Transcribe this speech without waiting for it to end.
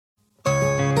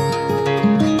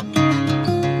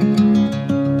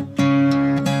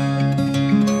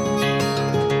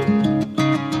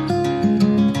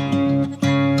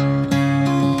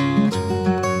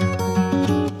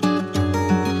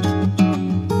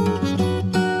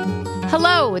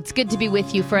Hello, it's good to be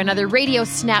with you for another radio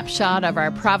snapshot of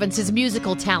our province's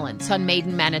musical talents on Made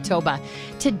in Manitoba.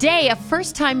 Today, a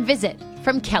first-time visit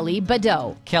from Kelly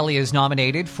Bado. Kelly is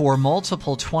nominated for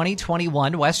multiple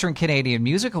 2021 Western Canadian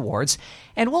Music Awards,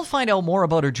 and we'll find out more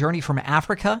about her journey from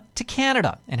Africa to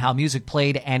Canada and how music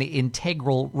played an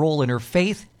integral role in her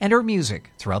faith and her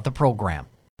music throughout the program.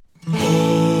 Hey,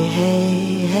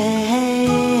 hey, hey, hey,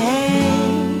 hey.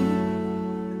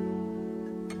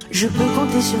 Je peux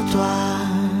compter sur toi.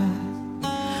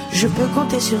 Je peux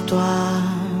compter sur toi.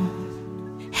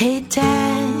 Hey terre,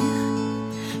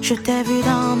 je t'ai vu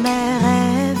dans mes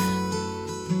rêves.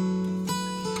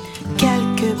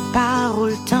 Quelque part où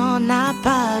le temps n'a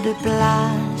pas de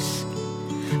place.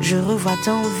 Je revois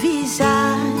ton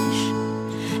visage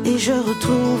et je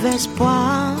retrouve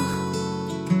espoir.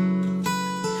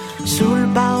 Sous le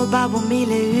baobab aux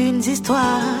mille et une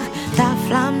histoires, ta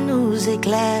flamme nous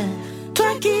éclaire.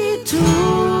 Toi qui tournes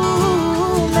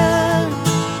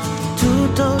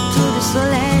tout autour du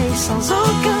soleil sans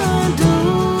aucun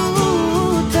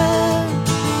doute,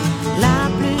 la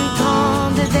plus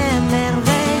grande des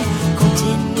merveilles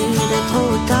continue d'être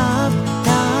au top,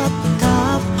 top,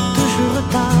 top, toujours au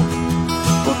top,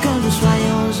 pour que nous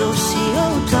soyons aussi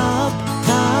au top,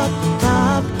 top,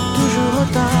 top, toujours au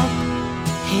top.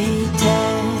 Hey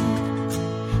terre,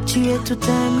 tu es tout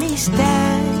un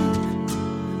mystère,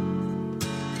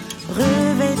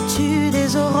 revêtue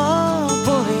des aurores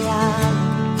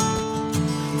boréales,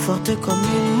 forte comme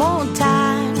une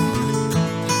montagne,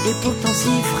 et pourtant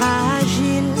si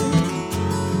fragile.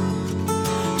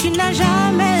 Tu n'as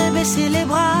jamais baissé les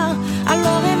bras,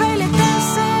 alors réveille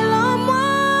l'étincelle en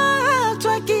moi,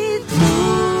 toi qui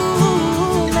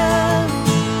tournes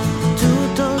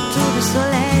tout autour du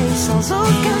soleil sans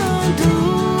aucun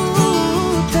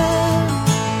doute.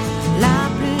 La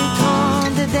plus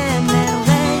grande des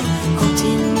merveilles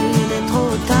continue d'être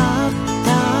au top,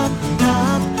 top,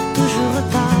 top, toujours au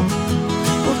top,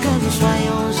 pour que nous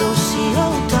soyons aussi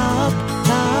au top,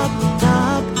 top,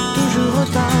 top, toujours au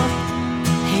top.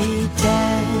 Hey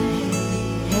terre,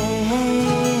 hey, hey,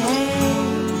 hey.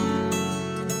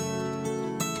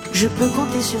 Je peux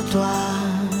compter sur toi,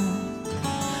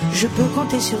 je peux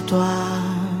compter sur toi.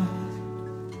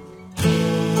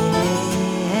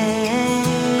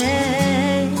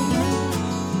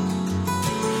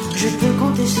 Je peux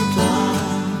compter sur toi.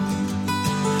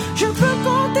 Je peux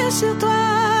compter sur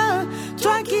toi.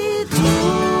 Toi qui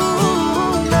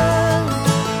tournes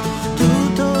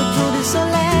tout autour du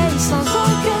soleil sans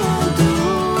aucun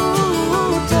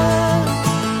doute.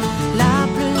 La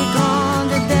plus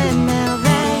grande des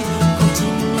merveilles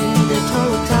continue d'être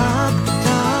au top,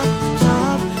 top,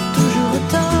 top, toujours au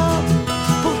top,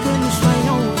 pour que nous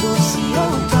soyons aussi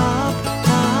au top,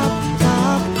 top,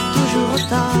 top, toujours au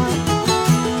top.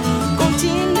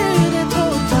 Continue d'être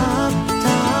au top,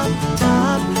 top,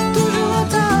 top, toujours au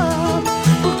top,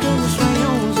 pour que nous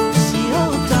soyons aussi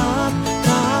au top,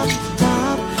 top,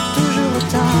 top, toujours au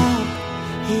top.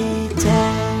 Et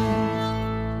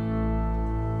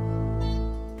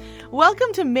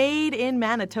Welcome to Made in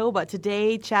Manitoba.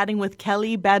 Today, chatting with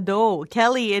Kelly Bado.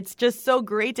 Kelly, it's just so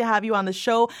great to have you on the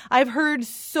show. I've heard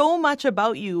so much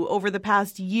about you over the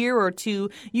past year or two.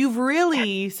 You've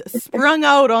really sprung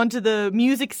out onto the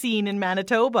music scene in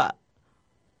Manitoba.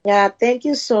 Yeah, thank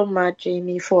you so much,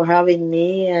 Amy, for having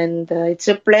me. And it's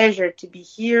a pleasure to be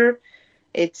here.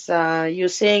 It's you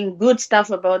saying good stuff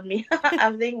about me.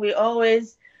 I think we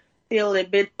always feel a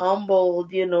bit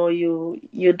humbled, you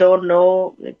don't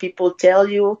know. People tell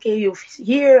you, okay, I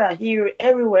hear you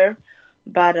everywhere.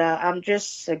 But I'm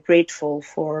just grateful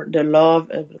for the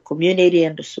love of the community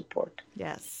and the support.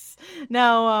 Yes.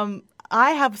 Now,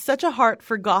 I have such a heart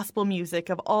for gospel music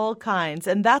of all kinds,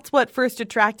 and that's what first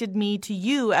attracted me to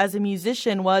you as a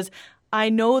musician was I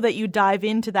know that you dive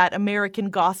into that American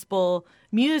gospel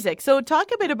music. So talk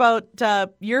a bit about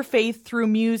your faith through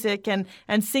music and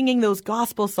singing those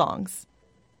gospel songs.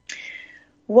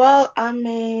 Well,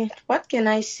 what can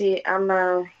I say?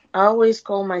 I always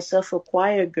call myself a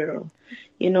choir girl.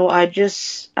 I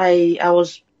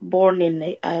was born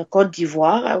in Côte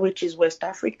d'Ivoire, which is West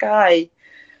Africa.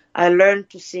 I learned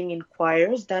to sing in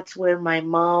choirs. That's where my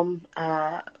mom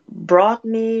brought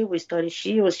me. We studied.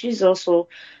 She's also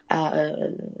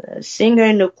a singer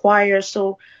in the choir.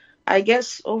 So I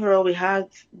guess overall we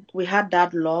had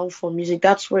that love for music.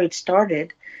 That's where it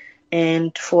started.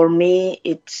 And for me,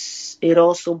 it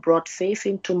also brought faith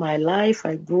into my life.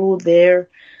 I grew there.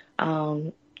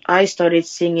 I started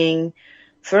singing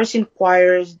first in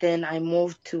choirs. Then I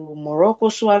moved to Morocco.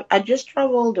 So I just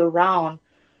traveled around.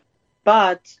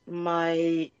 But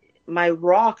my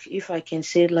rock, if I can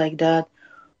say it like that,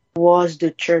 was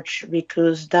the church,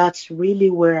 because that's really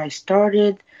where I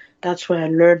started. That's where I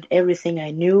learned everything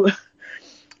I knew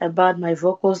about my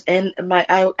vocals. And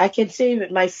I can say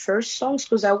that my first songs,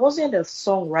 because I wasn't a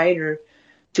songwriter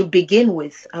to begin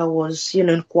with. I was,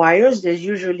 in choirs.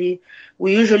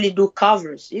 We usually do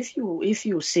covers. If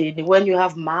you see, when you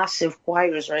have massive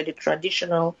choirs, right, the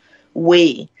traditional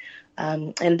way.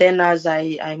 And then as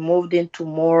I moved into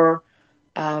more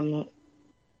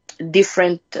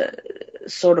different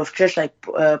sort of church, like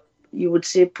you would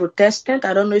say Protestant.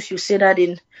 I don't know if you say that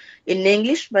in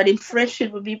English, but in French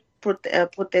it would be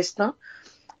Protestant.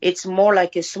 It's more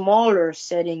like a smaller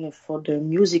setting for the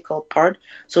musical part.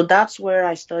 So that's where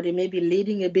I started maybe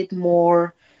leading a bit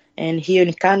more. And here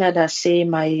in Canada,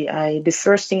 the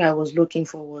first thing I was looking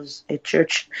for was a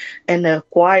church and a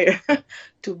choir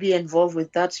to be involved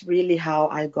with. That's really how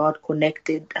I got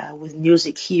connected with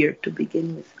music here to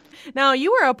begin with. Now,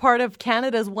 you were a part of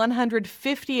Canada's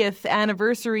 150th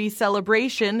anniversary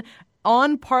celebration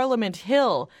on Parliament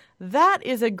Hill. That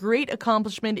is a great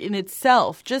accomplishment in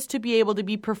itself, just to be able to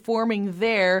be performing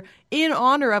there in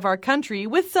honor of our country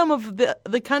with some of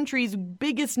the country's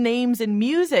biggest names in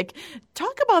music.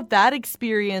 Talk about that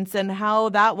experience and how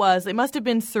that was. It must have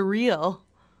been surreal.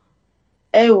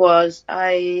 It was.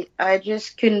 I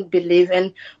just couldn't believe.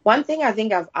 And one thing I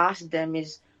think I've asked them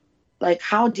is, like,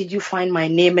 how did you find my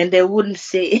name? And they wouldn't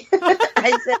say.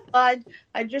 I said,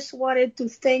 I just wanted to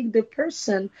thank the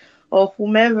person or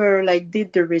whomever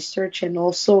did the research. And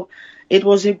also it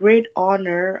was a great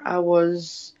honor. I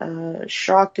was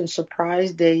shocked and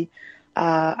surprised. They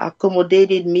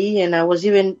accommodated me, and I was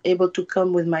even able to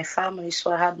come with my family.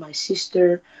 So I had my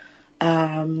sister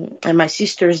and my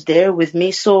sisters there with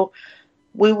me. So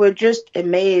we were just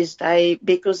amazed.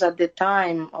 Because at the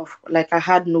time I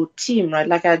had no team,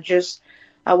 right?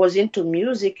 I was into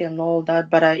music and all that,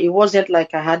 but it wasn't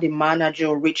like I had a manager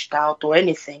or reached out or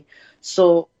anything.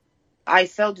 So I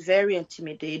felt very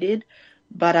intimidated,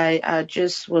 but I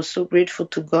just was so grateful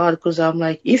to God, because I'm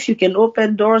like, if you can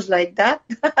open doors like that,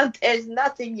 there's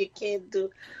nothing you can't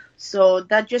do. So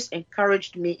that just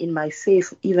encouraged me in my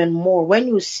faith even more. When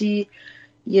you see,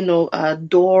 a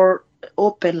door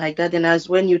open like that, and as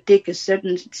when you take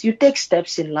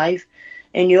steps in life,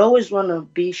 and you always want to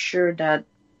be sure that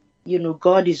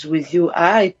God is with you.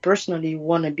 I personally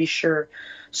want to be sure.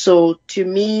 So to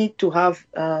me, to have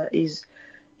his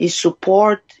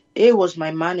support, it was my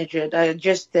manager. I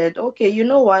just said, okay, you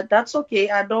know what, that's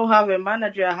okay. I don't have a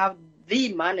manager, I have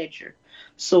the manager.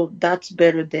 So that's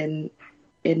better than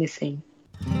anything.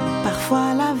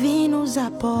 Parfois la vie nous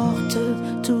apporte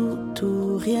tout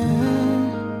ou rien.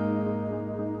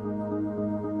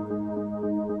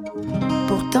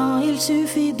 Pourtant il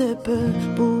suffit de peu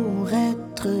pour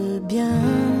être bien.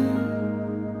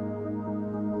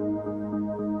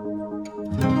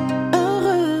 Un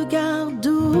regard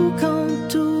doux quand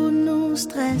tout nous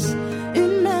stresse,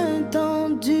 une main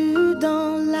tendue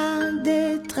dans la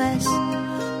détresse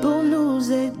pour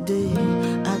nous aider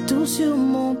à tout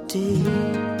surmonter.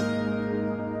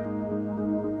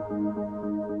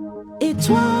 Et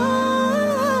toi,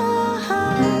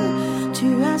 tu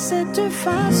as cette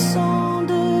façon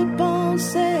de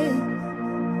penser.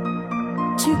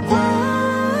 Tu crois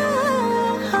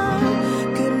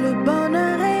que le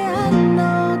bonheur est à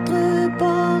notre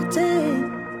portée.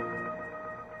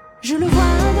 Je le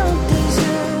vois dans tes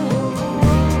yeux.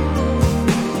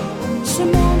 Ce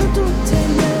monde tout est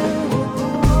mieux.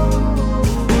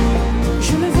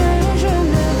 Je le veux, je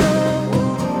le veux.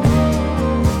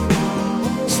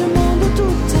 Ce monde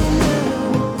tout est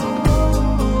mieux.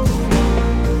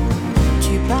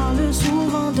 Tu parles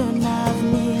souvent d'un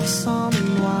avenir sans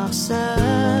noirceur.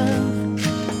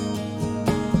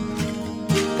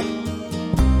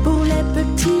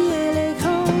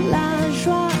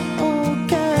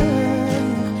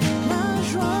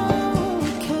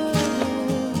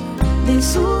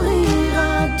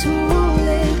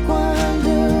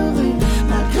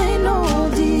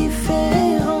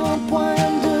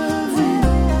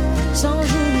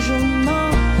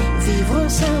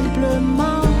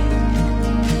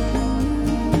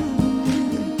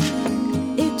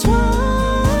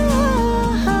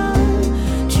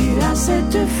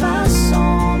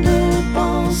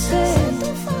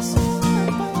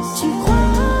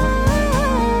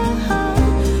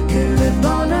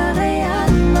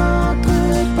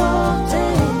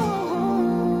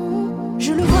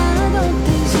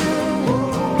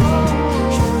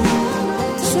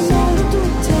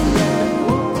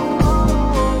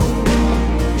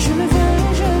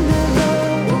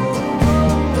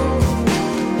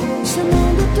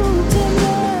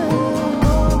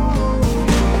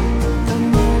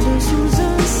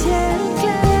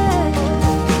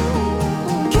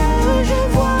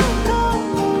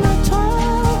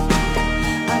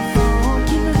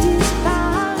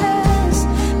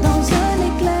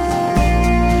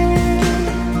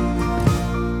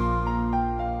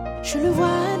 le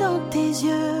vois dans tes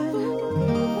yeux,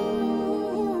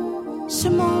 ce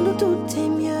monde où tout est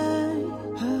mieux.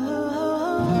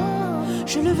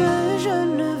 Je le veux, je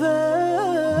le veux.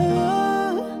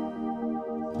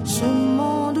 Ce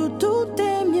monde où tout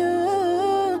est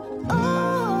mieux.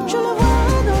 Je le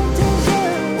vois dans tes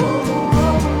yeux.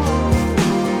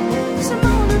 Ce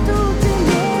monde où tout est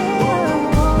mieux.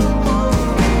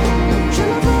 Je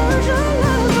le veux, je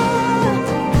le veux.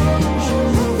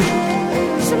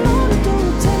 Ce monde où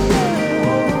tout est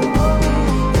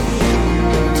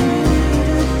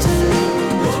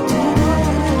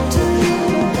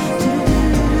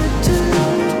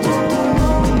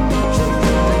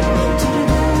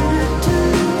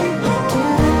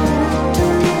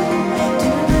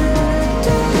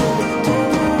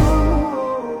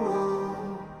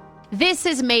This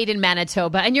is Made in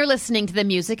Manitoba, and you're listening to the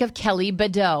music of Kelly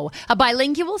Bado, a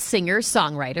bilingual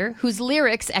singer-songwriter whose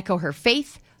lyrics echo her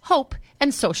faith, hope,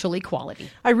 and social equality.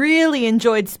 I really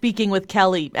enjoyed speaking with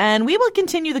Kelly, and we will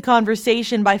continue the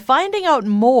conversation by finding out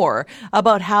more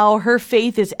about how her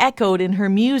faith is echoed in her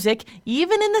music,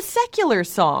 even in the secular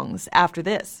songs, after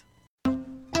this.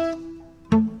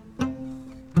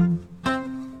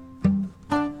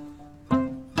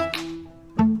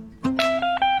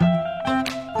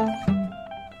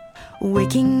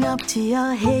 Waking up to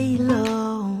your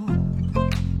halo,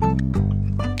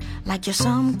 like you're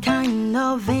some kind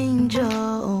of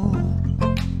angel.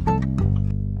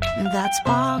 That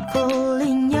sparkle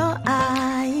in your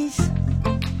eyes,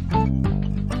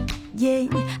 yeah,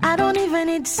 I don't even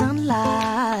need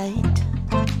sunlight.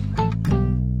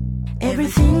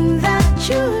 Everything that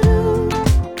you do,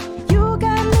 you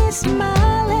got me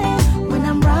smiling when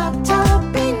I'm wrapped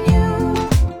up in you.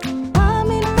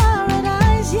 I'm in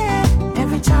paradise, yeah.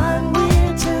 Every time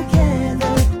we're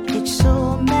together, it's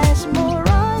so mesmerizing.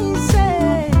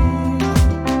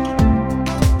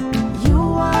 You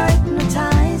are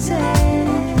hypnotizing.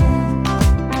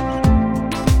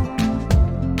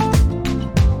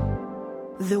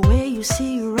 The way you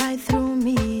see right through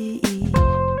me,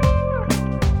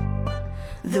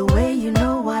 the way you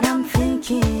know what I'm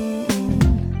thinking.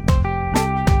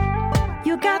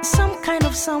 You got some kind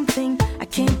of something, I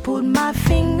can't put my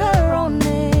finger on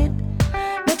it.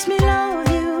 Makes me love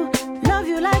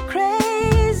you like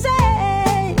crazy.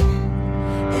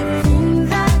 Everything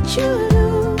that you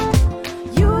do,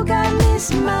 you got me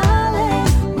smiling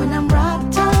when I'm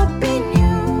wrapped up in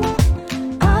you.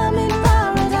 I'm in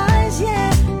paradise,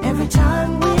 yeah. Every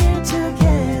time we're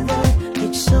together,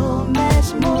 it's so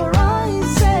mesmerizing.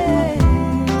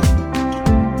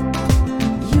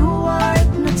 You are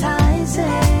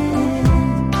hypnotizing.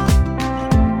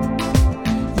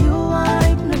 You are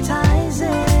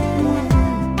hypnotizing.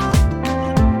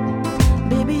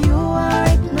 Baby, you are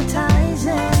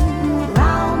hypnotizing.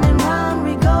 Round and round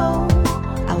we go.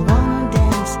 I wanna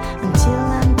dance until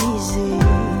I'm dizzy.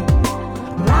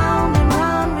 Round and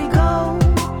round we go.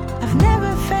 I've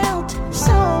never felt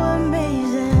so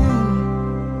amazing.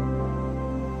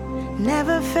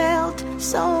 Never felt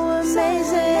so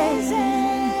amazing.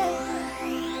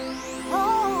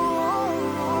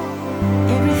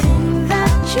 Everything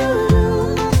that you do,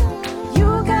 you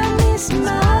got me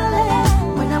smiling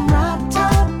when I'm wrapped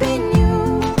up in you.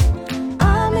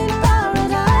 I'm in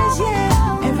paradise,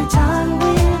 yeah. Every time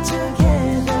we're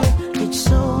together, it's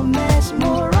so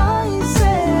mesmerizing.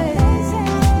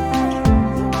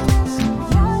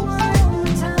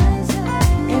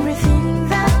 Everything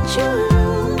that you do,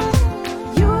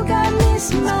 you got me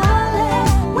smiling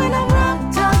when I'm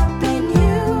wrapped up in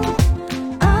you.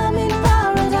 I'm in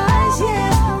paradise,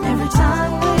 yeah. Every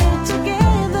time we're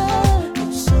together,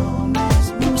 it's so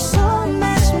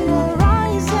mesmerizing.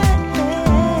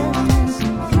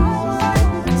 You are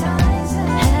hypnotizing.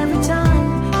 Every time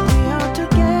we are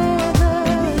together,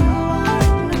 you are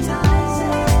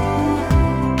hypnotizing.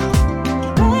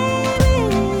 Baby,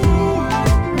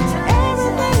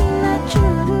 everything that you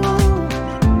do,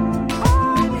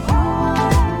 baby, you are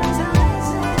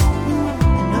hypnotizing.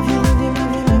 I love you, love you,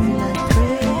 love you, love you like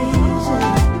crazy.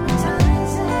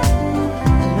 Hypnotizing.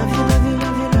 I love you, love you,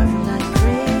 love you, love you like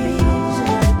crazy.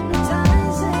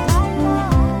 Hypnotizing.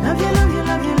 Love you, love you,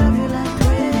 love you, love you like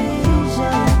crazy.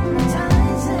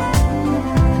 Hypnotizing.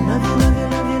 I love you, love you,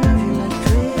 love you, love you like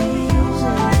crazy.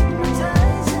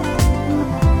 Hypnotizing.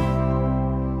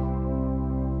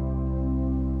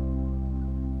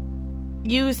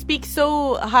 You speak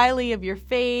so highly of your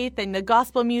faith and the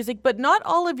gospel music, but not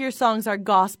all of your songs are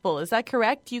gospel. Is that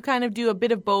correct? You kind of do a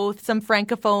bit of both, some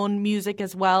francophone music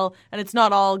as well, and it's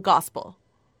not all gospel.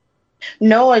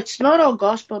 No, it's not all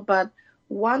gospel, but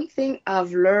one thing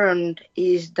I've learned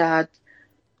is that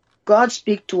God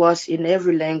speaks to us in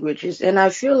every languages, and I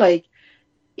feel like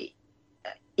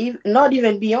not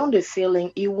even beyond the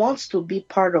feeling, He wants to be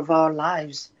part of our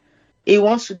lives. He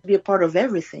wants to be a part of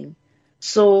everything.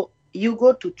 So you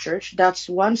go to church, that's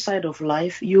one side of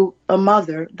life. You a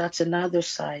mother, that's another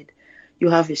side. You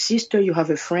have a sister, you have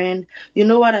a friend. You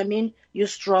know what I mean? You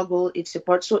struggle, it's a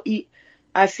part. So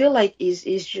I feel like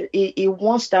he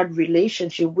wants that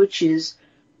relationship, which is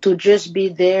to just be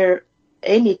there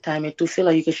anytime and to feel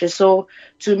like you can share. So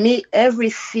to me,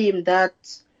 every theme that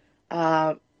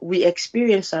we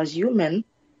experience as human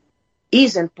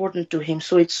is important to him.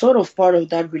 So it's sort of part of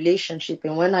that relationship.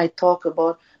 And when I talk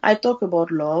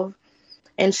about love,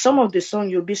 and some of the song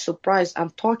you'll be surprised,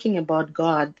 I'm talking about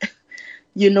God.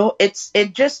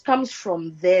 It just comes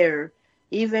from there.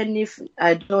 Even if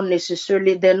they're not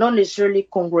necessarily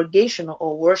congregational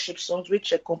or worship songs,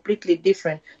 which are completely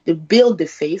different. They build the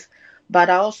faith. But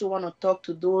I also want to talk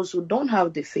to those who don't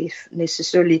have the faith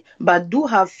necessarily, but do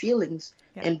have feelings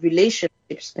and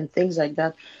relationships and things like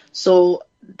that. So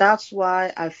that's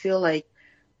why I feel like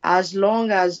as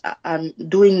long as I'm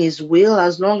doing His will,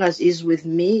 as long as He's with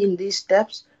me in these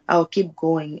steps, I'll keep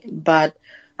going. But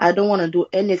I don't want to do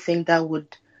anything that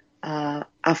would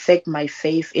affect my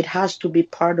faith. It has to be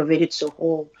part of it. It's a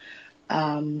whole.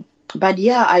 But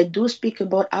yeah, I do speak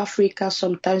about Africa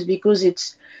sometimes because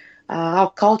it's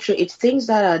our culture. It's things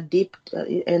that are deep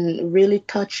and really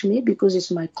touch me because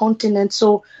it's my continent.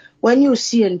 So when you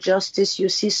see injustice, you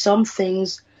see some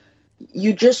things,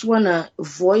 you just want to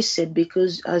voice it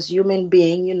because as human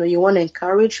being, you want to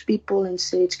encourage people and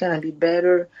say it's going to be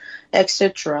better,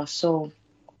 etc. So,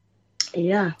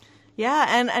 yeah.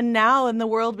 Yeah, and now in the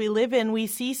world we live in, we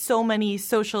see so many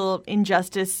social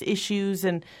injustice issues,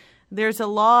 and there's a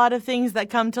lot of things that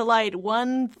come to light,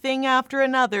 one thing after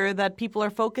another that people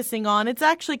are focusing on. It's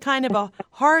actually kind of a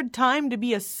hard time to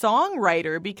be a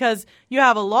songwriter because you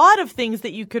have a lot of things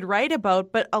that you could write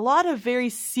about, but a lot of very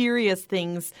serious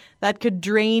things that could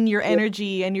drain your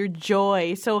energy and your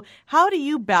joy. So how do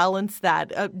you balance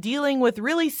that, dealing with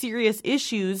really serious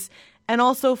issues and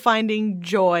also finding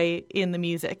joy in the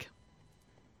music?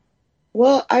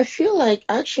 Well, I feel like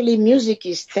actually music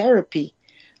is therapy.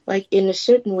 Like in a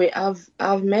certain way,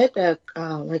 I've met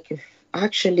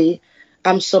actually,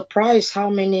 I'm surprised how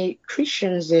many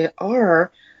Christians there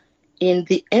are in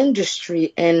the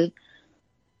industry, and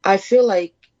I feel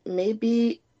like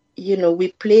maybe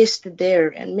we placed there,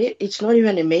 and it's not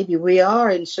even a maybe. We are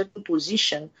in certain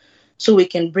position, so we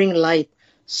can bring light.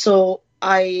 So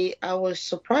I was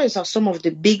surprised how some of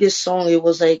the biggest songs, it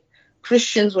was like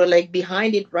Christians were like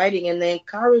behind it writing and they're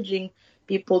encouraging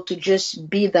people to just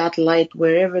be that light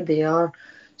wherever they are.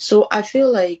 So I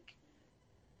feel like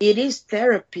it is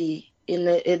therapy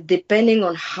depending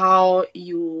on how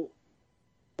you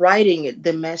writing it,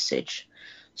 the message.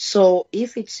 So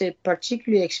if it's a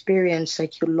particular experience,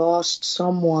 like you lost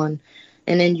someone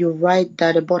and then you write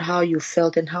that about how you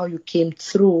felt and how you came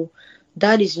through,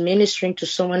 that is ministering to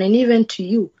someone and even to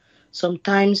you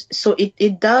sometimes. So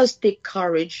it does take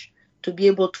courage to be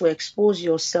able to expose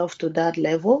yourself to that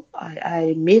level, I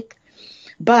admit.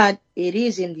 But it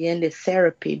is in the end a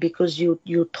therapy because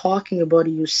you're talking about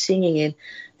it, you're singing it,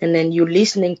 and then you're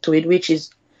listening to it, which is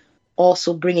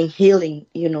also bringing healing,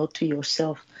 to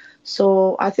yourself.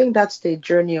 So I think that's the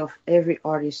journey of every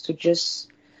artist, to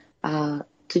just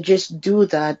do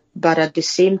that, but at the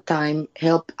same time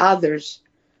help others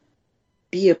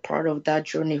be a part of that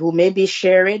journey who maybe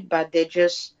share it, but they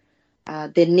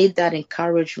need that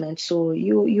encouragement. So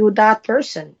you're that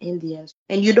person in the end.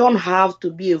 And you don't have to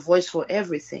be a voice for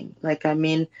everything.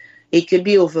 It could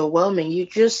be overwhelming. You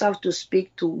just have to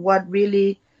speak to what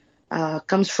really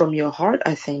comes from your heart,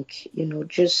 I think.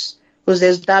 Just because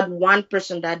there's that one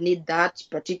person that need that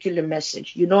particular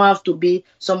message. You don't have to be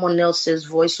someone else's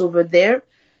voice over there.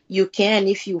 You can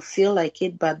if you feel like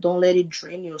it, but don't let it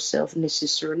drain yourself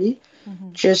necessarily.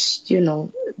 Mm-hmm. Just,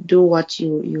 do what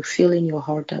you feel in your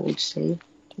heart, I would say.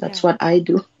 That's what I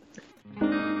do.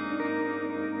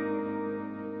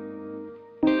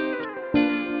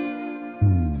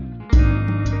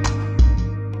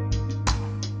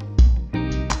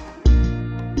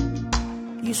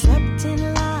 You swept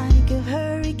in like a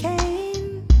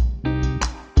hurricane,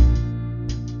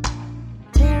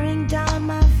 tearing down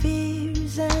my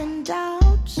fears and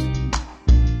doubts.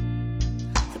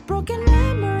 The broken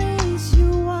memories you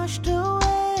washed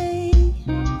away.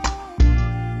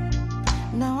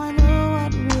 Now I know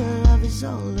what real love is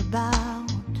all about.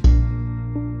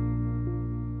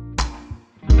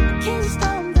 I can't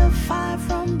stop the fire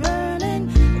from burning,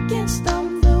 I can't stop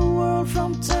the world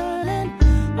from turning.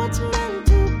 What's meant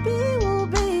to be will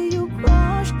be. You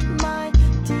crushed my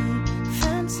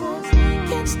defenses.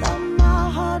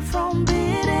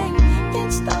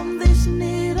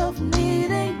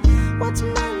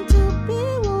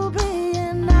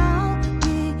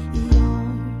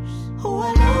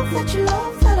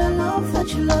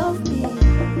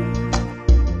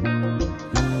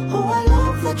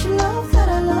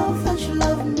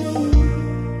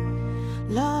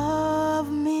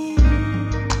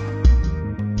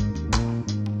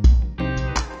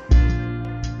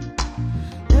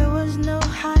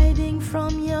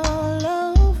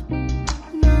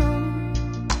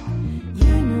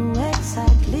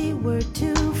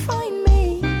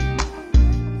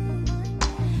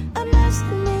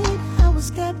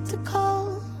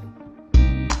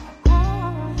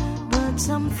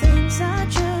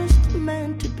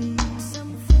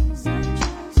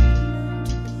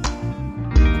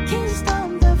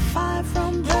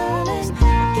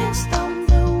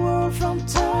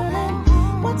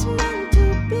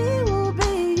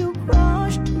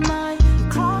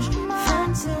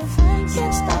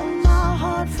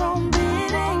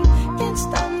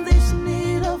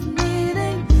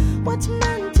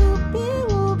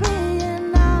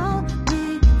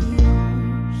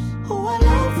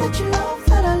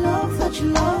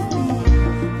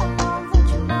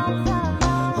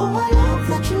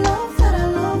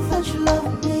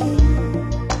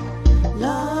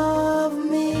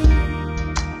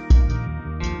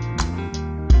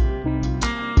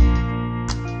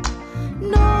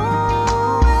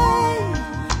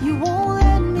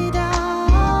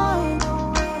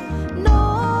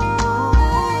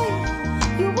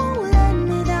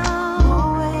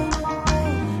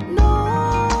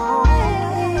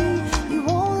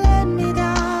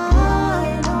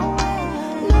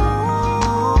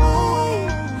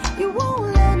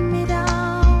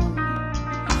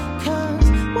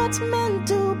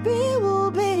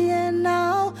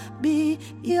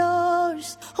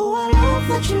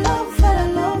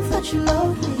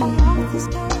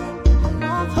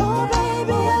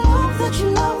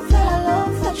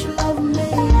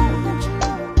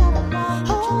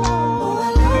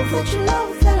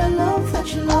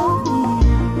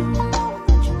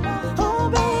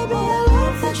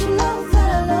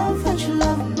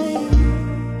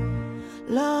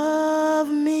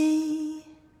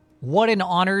 What an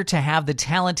honor to have the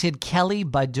talented Kelly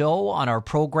Bado on our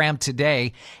program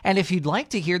today. And if you'd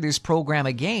like to hear this program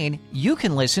again, you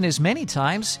can listen as many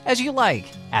times as you like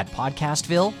at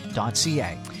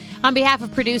podcastville.ca. On behalf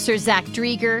of producers Zach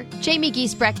Drieger, Jamie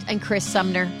Giesbrecht, and Chris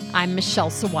Sumner, I'm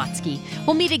Michelle Sawatsky.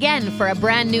 We'll meet again for a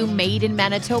brand new Made in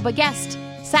Manitoba guest,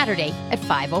 Saturday at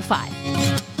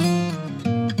 5:05.